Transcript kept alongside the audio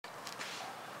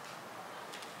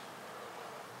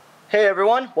Hey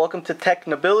everyone, welcome to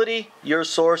Technability, your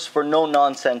source for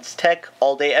no-nonsense tech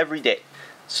all day, every day.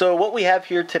 So what we have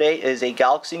here today is a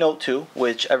Galaxy Note 2,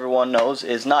 which everyone knows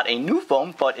is not a new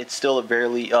phone, but it's still a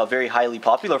very highly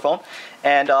popular phone.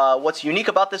 And what's unique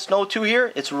about this Note 2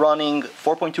 here, it's running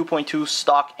 4.2.2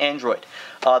 stock Android.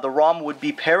 The ROM would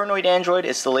be Paranoid Android.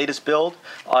 It's the latest build.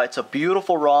 It's a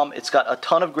beautiful ROM. It's got a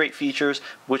ton of great features,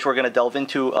 which we're going to delve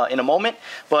into in a moment.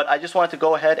 But I just wanted to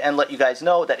go ahead and let you guys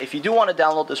know that if you do want to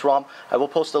download this ROM, I will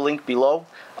post a link below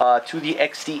to the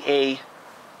XDA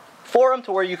forum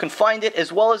to where you can find it,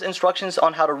 as well as instructions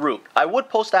on how to root. I would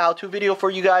post a how-to video for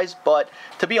you guys, but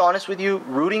to be honest with you,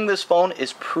 rooting this phone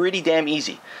is pretty damn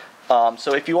easy.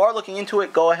 So if you are looking into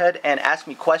it, go ahead and ask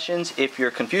me questions if you're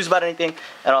confused about anything,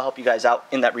 and I'll help you guys out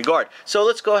in that regard. So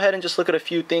let's go ahead and just look at a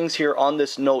few things here on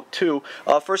this Note 2.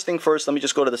 First thing first, let me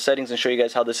just go to the settings and show you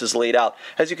guys how this is laid out.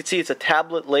 As you can see, it's a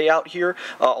tablet layout here.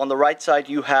 On the right side,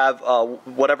 you have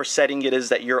whatever setting it is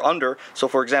that you're under. So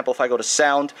for example, if I go to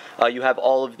sound, you have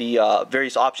all of the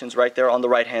various options right there on the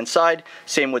right-hand side.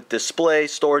 Same with display,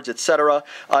 storage, etc.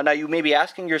 Now you may be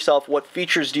asking yourself, what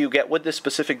features do you get with this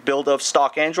specific build of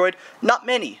stock Android? Not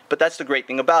many, but that's the great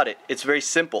thing about it. It's very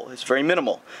simple. It's very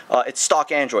minimal. It's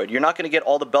stock Android. You're not going to get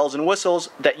all the bells and whistles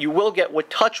that you will get with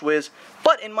TouchWiz,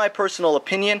 but in my personal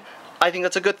opinion, I think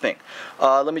that's a good thing.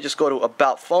 Let me just go to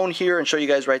About Phone here and show you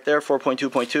guys right there,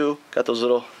 4.2.2. Got those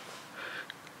little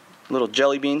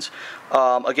jelly beans.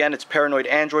 Again, it's Paranoid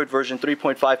Android version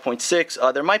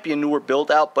 3.5.6. There might be a newer build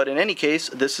out, but in any case,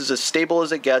 this is as stable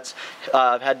as it gets.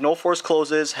 I've had no forced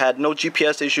closes, had no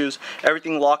GPS issues.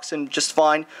 Everything locks in just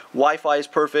fine. Wi-Fi is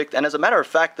perfect, and as a matter of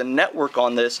fact, the network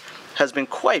on this has been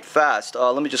quite fast.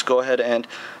 Let me just go ahead and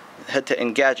head to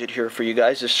Engadget here for you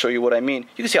guys, just show you what I mean.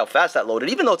 You can see how fast that loaded,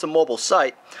 even though it's a mobile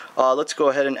site. Let's go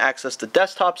ahead and access the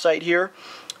desktop site here.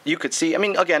 You could see, I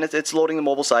mean, again, it's loading the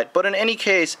mobile site, but in any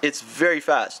case, it's very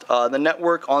fast. The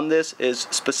network on this is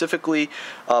specifically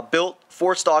built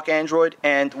for stock Android,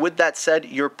 and with that said,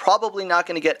 you're probably not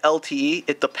going to get LTE.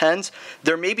 It depends.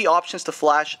 There may be options to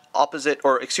flash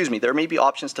there may be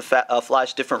options to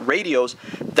flash different radios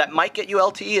that might get you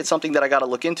LTE. It's something that I got to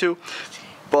look into,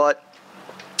 but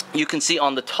you can see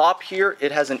on the top here,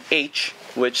 it has an H,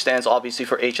 which stands obviously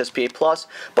for HSPA+,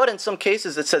 but in some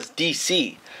cases it says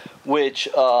DC, which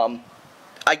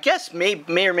I guess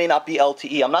may or may not be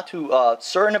LTE. I'm not too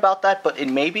certain about that, but it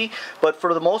may be. But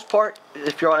for the most part,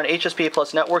 if you're on an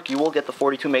HSPA+ network, you will get the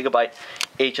 42 megabyte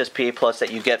HSPA+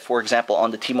 that you get, for example,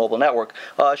 on the T-Mobile network.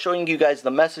 Showing you guys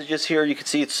the messages here, you can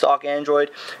see it's stock Android.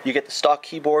 You get the stock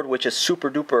keyboard, which is super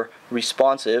duper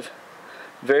responsive.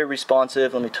 Very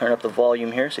responsive. Let me turn up the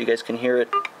volume here so you guys can hear it.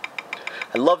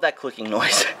 I love that clicking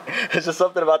noise. There's just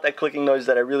something about that clicking noise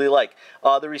that I really like.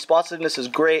 The responsiveness is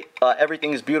great.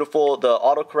 Everything is beautiful. The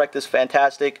autocorrect is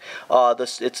fantastic.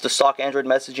 It's the stock Android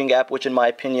messaging app, which in my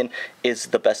opinion is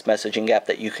the best messaging app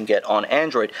that you can get on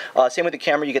Android. Same with the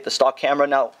camera. You get the stock camera.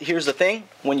 Now, here's the thing.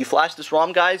 When you flash this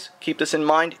ROM, guys, keep this in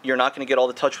mind. You're not going to get all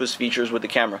the TouchWiz features with the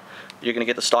camera. You're going to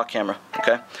get the stock camera,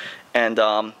 okay? And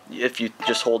if you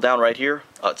just hold down right here,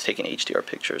 it's taking HDR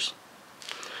pictures.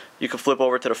 You can flip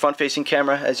over to the front-facing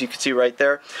camera, as you can see right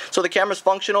there. So the camera's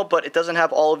functional, but it doesn't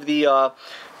have all of the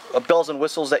bells and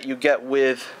whistles that you get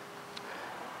with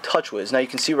TouchWiz. Now you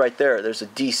can see right there, there's a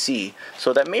DC.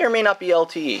 So that may or may not be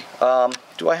LTE.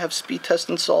 Do I have speed test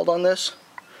installed on this?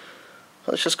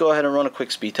 Let's just go ahead and run a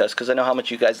quick speed test, because I know how much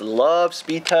you guys love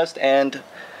speed test and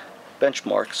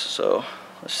benchmarks. So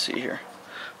let's see here.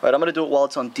 All right, I'm going to do it while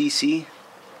it's on DC.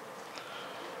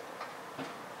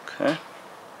 Okay.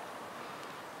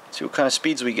 See what kind of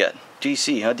speeds we get.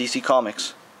 DC, huh? DC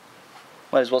Comics.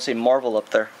 Might as well say Marvel up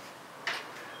there.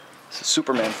 It's a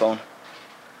Superman phone.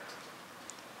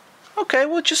 Okay,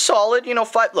 well, just solid, you know,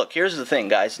 Look, here's the thing,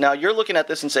 guys. Now, you're looking at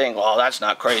this and saying, well, that's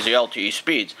not crazy LTE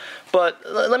speeds. But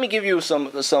let me give you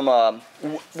some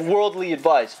worldly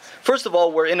advice. First of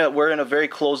all, we're in a very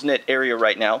close-knit area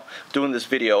right now doing this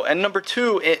video. And number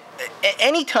two,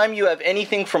 anytime you have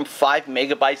anything from 5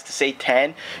 megabytes to, say,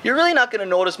 10, you're really not going to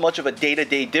notice much of a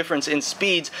day-to-day difference in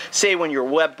speeds, say, when you're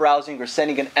web browsing or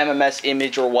sending an MMS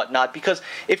image or whatnot. Because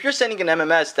if you're sending an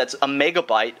MMS that's a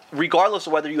megabyte, regardless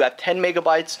of whether you have 10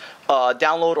 megabytes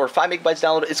download or 5 megabytes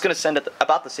download, it's going to send at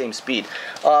about the same speed.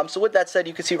 So with that said,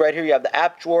 you can see right here you have the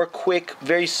app drawer, quick,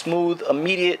 very smooth,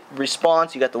 immediate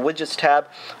response. You got the widgets tab.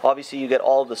 Obviously, you get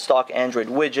all of the stock Android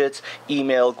widgets,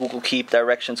 email, Google Keep,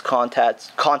 directions,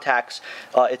 contacts, attacks,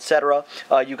 etc.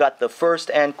 You got the first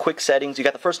and quick settings. You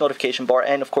got the first notification bar,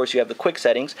 and of course you have the quick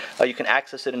settings. You can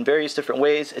access it in various different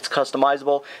ways. It's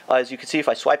customizable. As you can see, if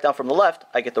I swipe down from the left,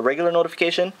 I get the regular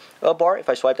notification bar. If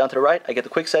I swipe down to the right, I get the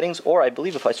quick settings, or I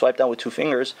believe if I swipe down with 2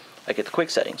 fingers, I get the quick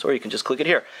settings, or you can just click it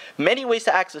here. Many ways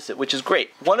to access it, which is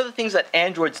great. One of the things that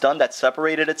Android's done that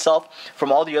separated itself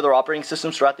from all the other operating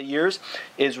systems throughout the years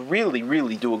is really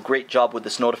do a great job with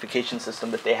this notification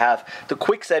system that they have. The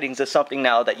quick settings is something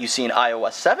now that you see in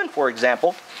iOS 7, for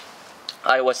example.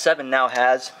 iOS 7 now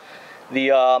has the,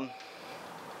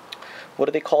 what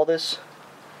do they call this?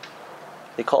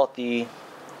 They call it the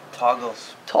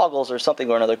toggles or something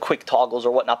or another, quick toggles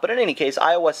or whatnot. But in any case,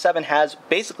 iOS 7 has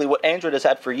basically what Android has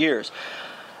had for years,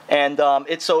 and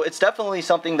it's definitely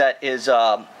something that is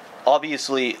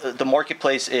obviously the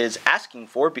marketplace is asking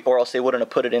for, or else they wouldn't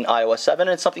have put it in iOS 7,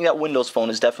 and it's something that Windows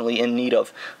Phone is definitely in need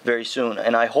of very soon.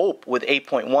 And I hope with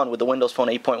 8.1, with the Windows Phone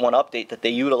 8.1 update, that they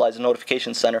utilize the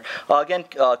notification center. Again,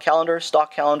 calendar,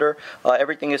 stock calendar,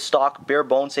 everything is stock, bare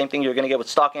bones, same thing you're going to get with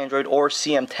stock Android or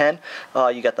CM10.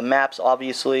 You got the maps,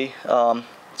 obviously,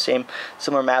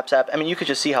 similar maps app. I mean, you could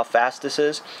just see how fast this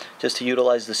is, just to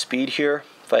utilize the speed here.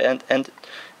 If I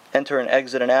enter and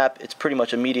exit an app, it's pretty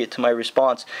much immediate to my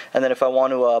response. And then if I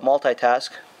want to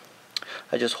multitask,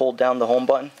 I just hold down the home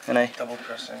button and I double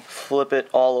pressing, flip it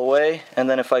all the way. And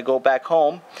then if I go back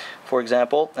home, for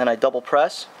example, and I double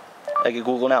press, I get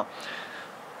Google Now.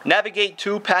 Navigate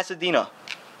to Pasadena.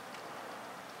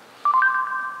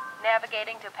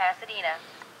 Navigating to Pasadena.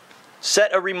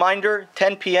 Set a reminder,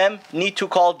 10 p.m., need to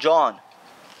call John.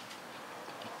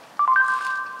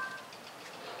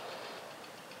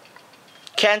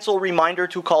 Cancel reminder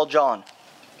to call John.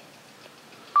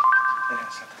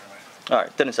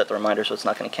 Alright, didn't set the reminder, so it's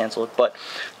not going to cancel it. But,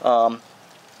 you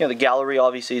know, the gallery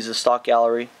obviously is a stock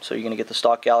gallery, so you're going to get the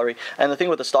stock gallery. And the thing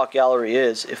with the stock gallery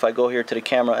is, if I go here to the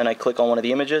camera and I click on one of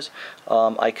the images,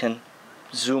 I can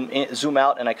zoom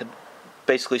out, and I could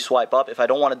basically swipe up. If I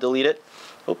don't want to delete it,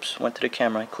 oops, went to the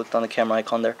camera, I clicked on the camera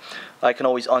icon there, I can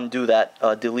always undo that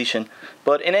deletion.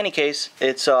 But in any case,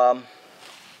 it's a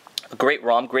great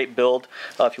ROM, great build.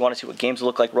 If you want to see what games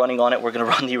look like running on it, we're going to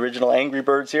run the original Angry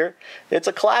Birds here. It's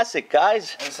a classic,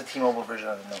 guys. And it's a T-Mobile version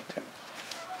of the Note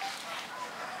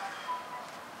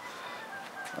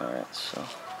 2. Alright, so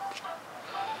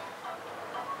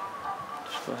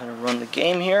just go ahead and run the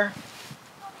game here.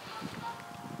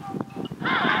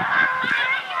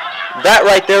 That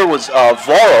right there was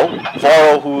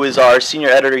Varo, who is our senior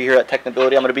editor here at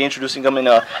Technability. I'm going to be introducing him in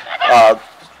a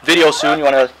video soon. You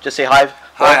want to just say hi?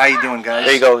 Hi, how you doing, guys?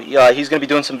 There you go. He's going to be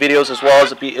doing some videos as well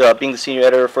as being the senior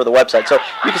editor for the website. So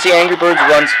you can see Angry Birds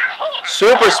runs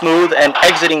super smooth, and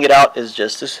exiting it out is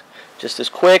just as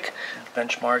quick.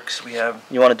 Benchmarks we have.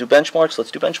 You want to do benchmarks? Let's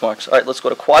do benchmarks. All right, let's go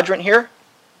to Quadrant here.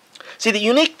 See, the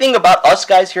unique thing about us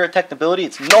guys here at Technability,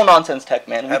 it's no-nonsense tech,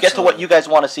 man. We get to what you guys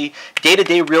want to see,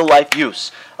 day-to-day, real-life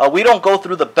use. We don't go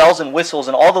through the bells and whistles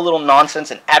and all the little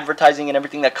nonsense and advertising and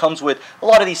everything that comes with a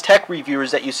lot of these tech reviewers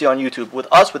that you see on YouTube. With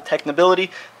us, with Technability,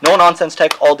 no-nonsense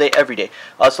tech all day, every day.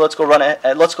 So let's go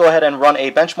ahead and run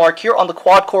a benchmark here on the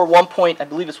quad-core I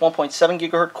believe it's 1.7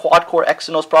 gigahertz quad-core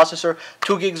Exynos processor,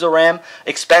 2 gigs of RAM,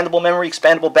 expandable memory,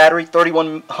 expandable battery,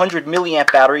 3100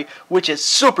 milliamp battery, which is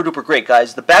super-duper great,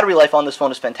 guys. The battery life on this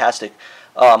phone is fantastic.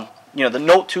 You know, the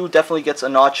Note 2 definitely gets a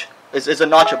notch, is a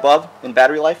notch above in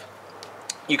battery life.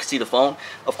 You can see the phone.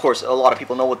 Of course, a lot of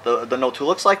people know what the Note 2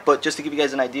 looks like, but just to give you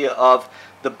guys an idea of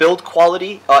the build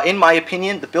quality, in my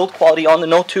opinion, the build quality on the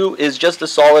Note 2 is just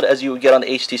as solid as you would get on the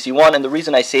HTC One. And the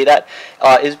reason I say that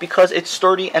is because it's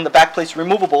sturdy and the backplate's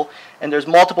removable, and there's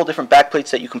multiple different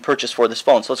backplates that you can purchase for this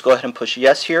phone. So let's go ahead and push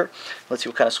yes here. Let's see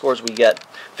what kind of scores we get.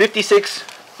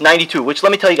 5692, which,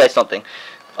 let me tell you guys something.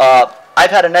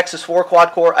 I've had a Nexus 4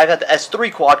 quad-core, I've had the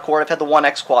S3 quad-core, I've had the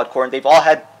 1X quad-core, and they've all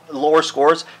had lower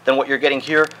scores than what you're getting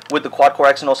here with the quad-core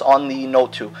Exynos on the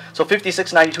Note 2. So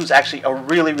 5692 is actually a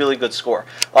really, really good score.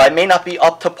 It may not be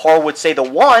up to par with, say, the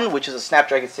 1, which is a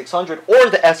Snapdragon 600, or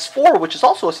the S4, which is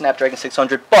also a Snapdragon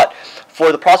 600, but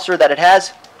for the processor that it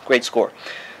has, great score.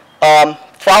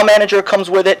 File manager comes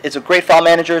with it. It's a great file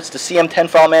manager. It's the CM10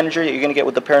 file manager that you're going to get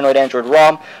with the Paranoid Android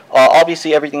ROM.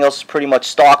 Obviously, everything else is pretty much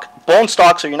stock, bone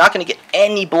stock, so you're not going to get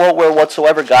any bloatware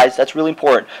whatsoever, guys. That's really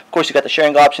important. Of course, you got the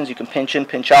sharing options. You can pinch in,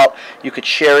 pinch out. You could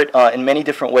share it in many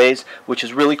different ways, which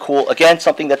is really cool. Again,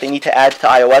 something that they need to add to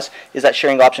iOS is that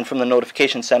sharing option from the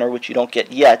notification center, which you don't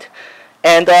get yet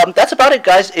And that's about it,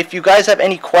 guys. If you guys have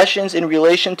any questions in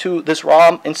relation to this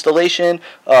ROM installation,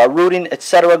 routing,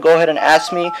 etc., go ahead and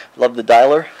ask me. Love the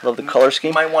dialer, love the color scheme.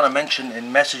 You might want to mention in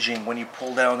messaging when you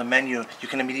pull down the menu, you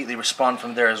can immediately respond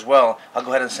from there as well. I'll go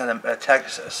ahead and send them a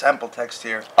sample text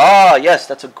here. Ah, yes,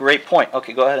 that's a great point.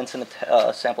 Okay, go ahead and send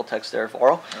a sample text there,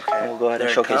 Voro. Okay. And we'll go ahead There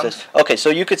and it showcase comes. this. Okay, so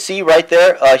you could see right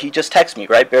there, he just texted me,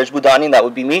 right? Bears Budanian, that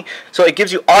would be me. So it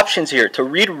gives you options here to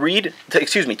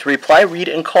to reply, read,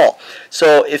 and call.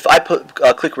 So if I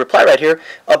click reply right here,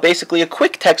 basically a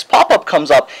quick text pop-up comes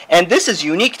up, and this is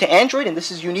unique to Android, and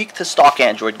this is unique to stock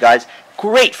Android, guys.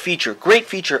 Great feature, great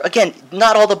feature. Again,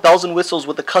 not all the bells and whistles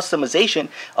with the customization.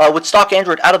 With stock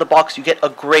Android out of the box, you get a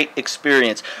great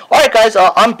experience. Alright guys,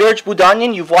 I'm Berj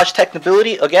Budanian. You've watched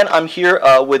Technability. Again, I'm here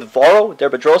with Voro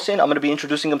Derbadrosian. I'm going to be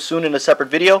introducing him soon in a separate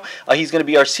video. He's going to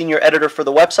be our senior editor for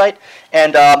the website.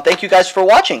 And thank you guys for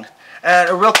watching.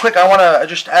 And real quick, I want to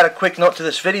just add a quick note to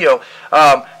this video.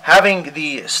 Having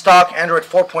the stock Android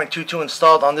 4.22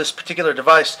 installed on this particular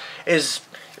device is,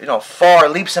 far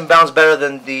leaps and bounds better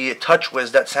than the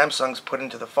TouchWiz that Samsung's put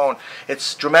into the phone.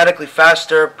 It's dramatically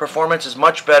faster, performance is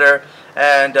much better,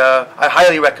 and I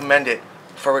highly recommend it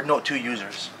for Note 2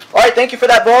 users. Alright, thank you for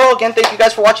that, Voro. Again, thank you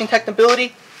guys for watching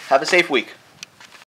Technability. Have a safe week.